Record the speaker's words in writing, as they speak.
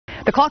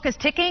The clock is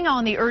ticking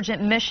on the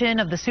urgent mission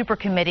of the Super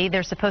Committee.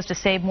 They're supposed to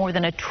save more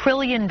than $1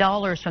 trillion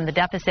from the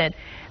deficit.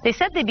 They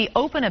said they'd be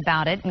open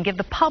about it and give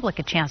the public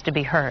a chance to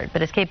be heard.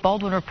 But as Kate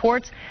Baldwin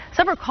reports,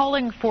 some are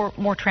calling for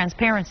more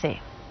transparency.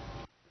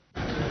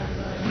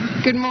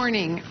 Good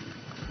morning.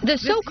 The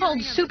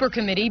so-called Super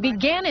Committee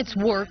began its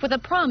work with a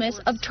promise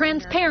of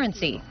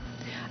transparency.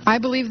 I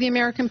believe the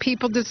American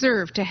people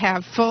deserve to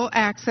have full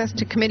access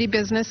to committee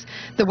business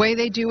the way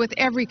they do with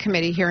every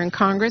committee here in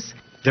Congress.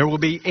 There will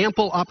be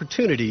ample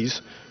opportunities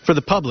for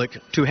the public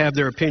to have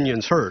their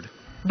opinions heard.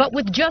 But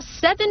with just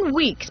 7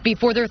 weeks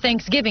before their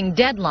Thanksgiving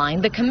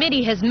deadline, the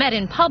committee has met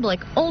in public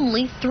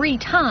only 3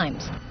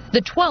 times. The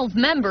 12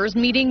 members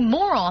meeting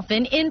more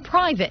often in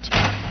private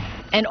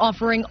and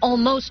offering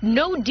almost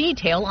no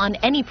detail on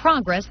any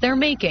progress they're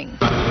making.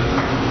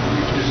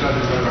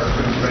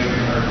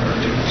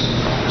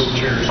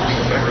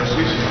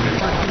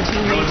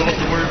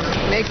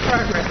 Make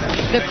progress.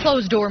 The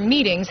closed-door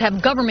meetings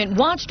have government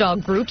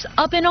watchdog groups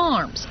up in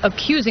arms,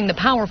 accusing the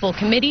powerful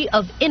committee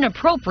of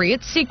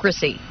inappropriate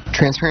secrecy.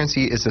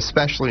 Transparency is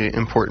especially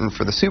important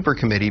for the Super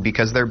Committee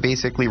because they're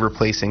basically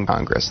replacing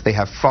Congress. They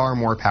have far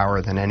more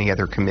power than any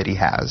other committee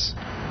has.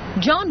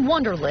 John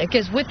Wonderlich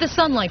is with the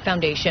Sunlight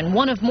Foundation,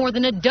 one of more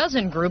than a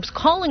dozen groups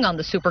calling on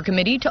the Super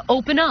Committee to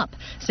open up,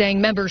 saying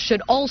members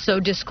should also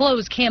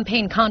disclose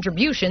campaign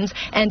contributions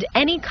and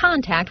any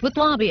contact with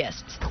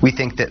lobbyists. We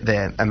think that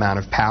the amount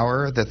of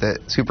power that the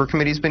Super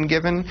Committee's been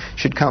given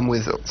should come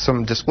with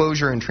some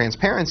disclosure and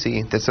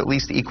transparency that's at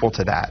least equal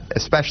to that,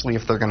 especially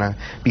if they're going to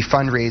be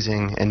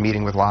fundraising and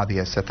meeting with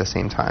lobbyists at the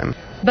same time.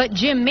 But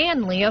Jim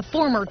Manley, a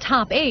former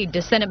top aide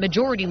to Senate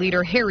Majority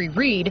Leader Harry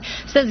Reid,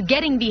 says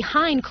getting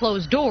behind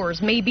closed doors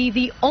may be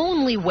the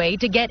only way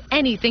to get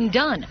anything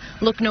done.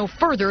 Look no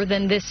further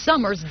than this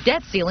summer's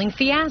debt ceiling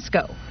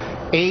fiasco.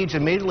 Aides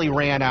immediately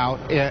ran out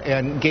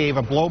and gave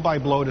a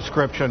blow-by-blow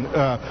description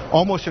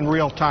almost in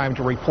real time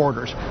to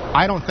reporters.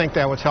 I don't think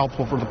that was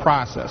helpful for the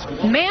process.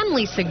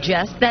 Manley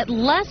suggests that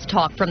less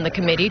talk from the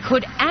committee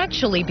could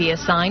actually be a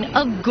sign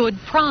of good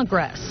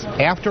progress.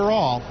 After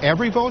all,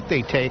 every vote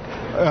they take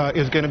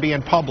is going to be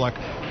in public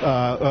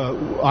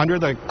under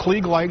the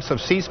Klieg lights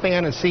of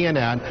C-SPAN and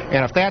CNN,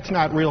 and if that's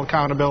not real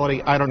accountability,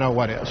 I don't know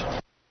what is.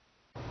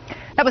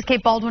 That was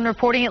Kate Baldwin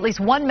reporting. At least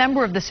one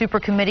member of the Super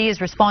Committee is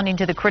responding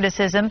to the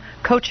criticism.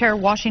 Co-chair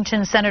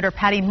Washington Senator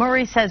Patty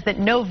Murray says that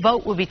no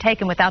vote will be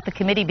taken without the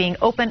committee being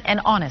open and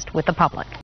honest with the public.